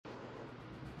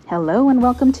Hello and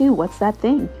welcome to What's That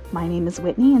Thing? My name is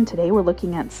Whitney and today we're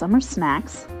looking at summer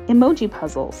snacks, emoji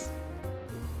puzzles.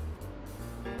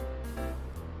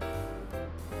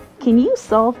 Can you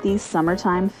solve these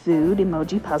summertime food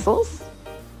emoji puzzles?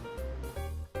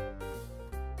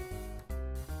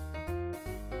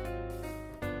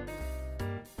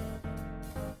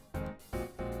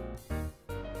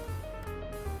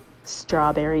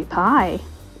 Strawberry pie.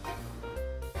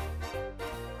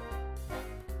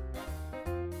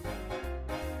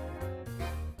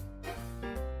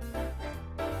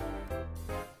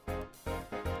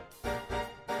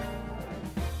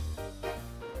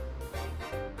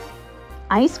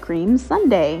 Ice cream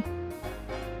sundae.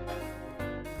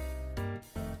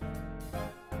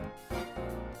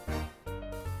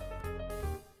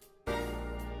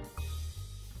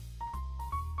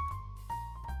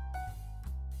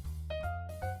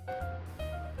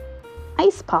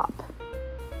 Ice pop.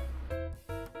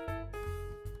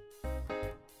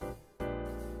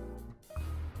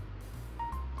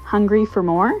 Hungry for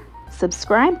more?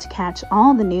 Subscribe to catch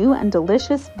all the new and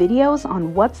delicious videos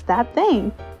on What's That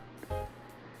Thing?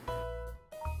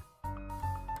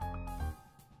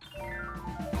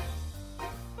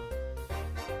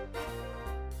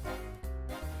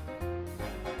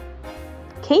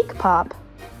 Cake pop.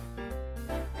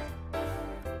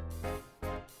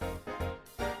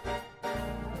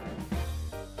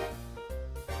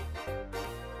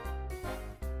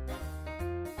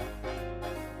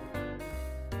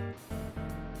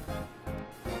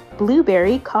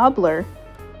 Blueberry cobbler.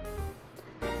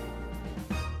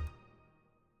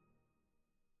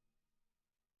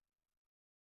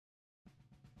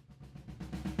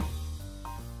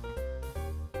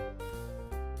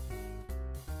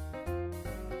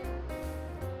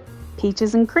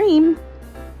 Peaches and cream.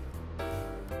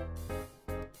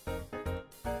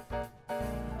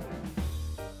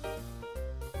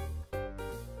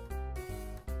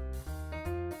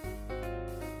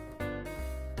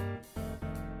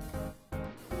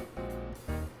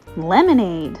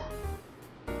 Lemonade.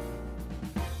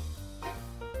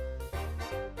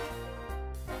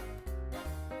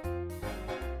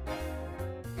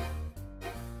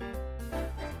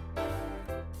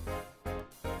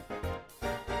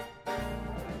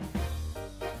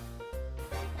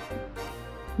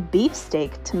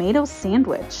 Beefsteak tomato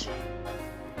sandwich.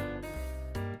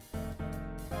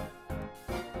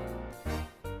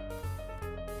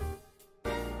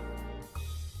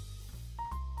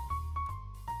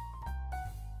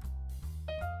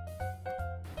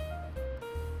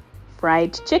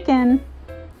 Fried chicken.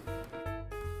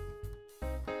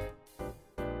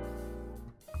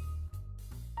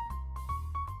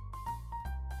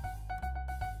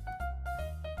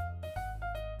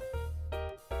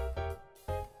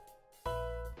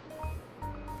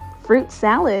 Fruit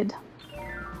salad.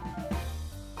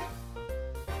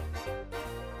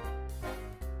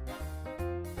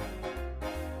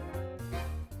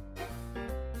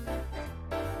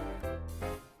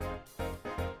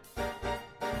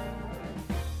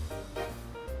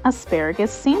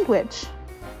 Asparagus sandwich.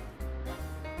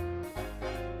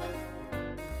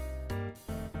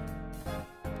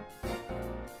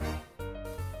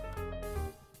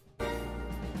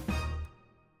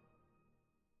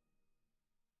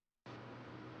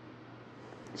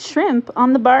 Shrimp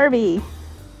on the Barbie.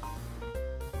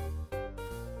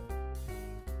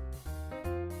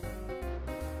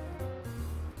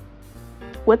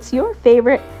 What's your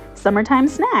favorite summertime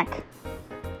snack?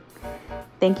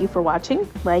 Thank you for watching,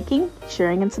 liking,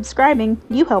 sharing, and subscribing.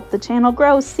 You help the channel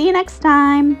grow. See you next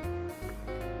time.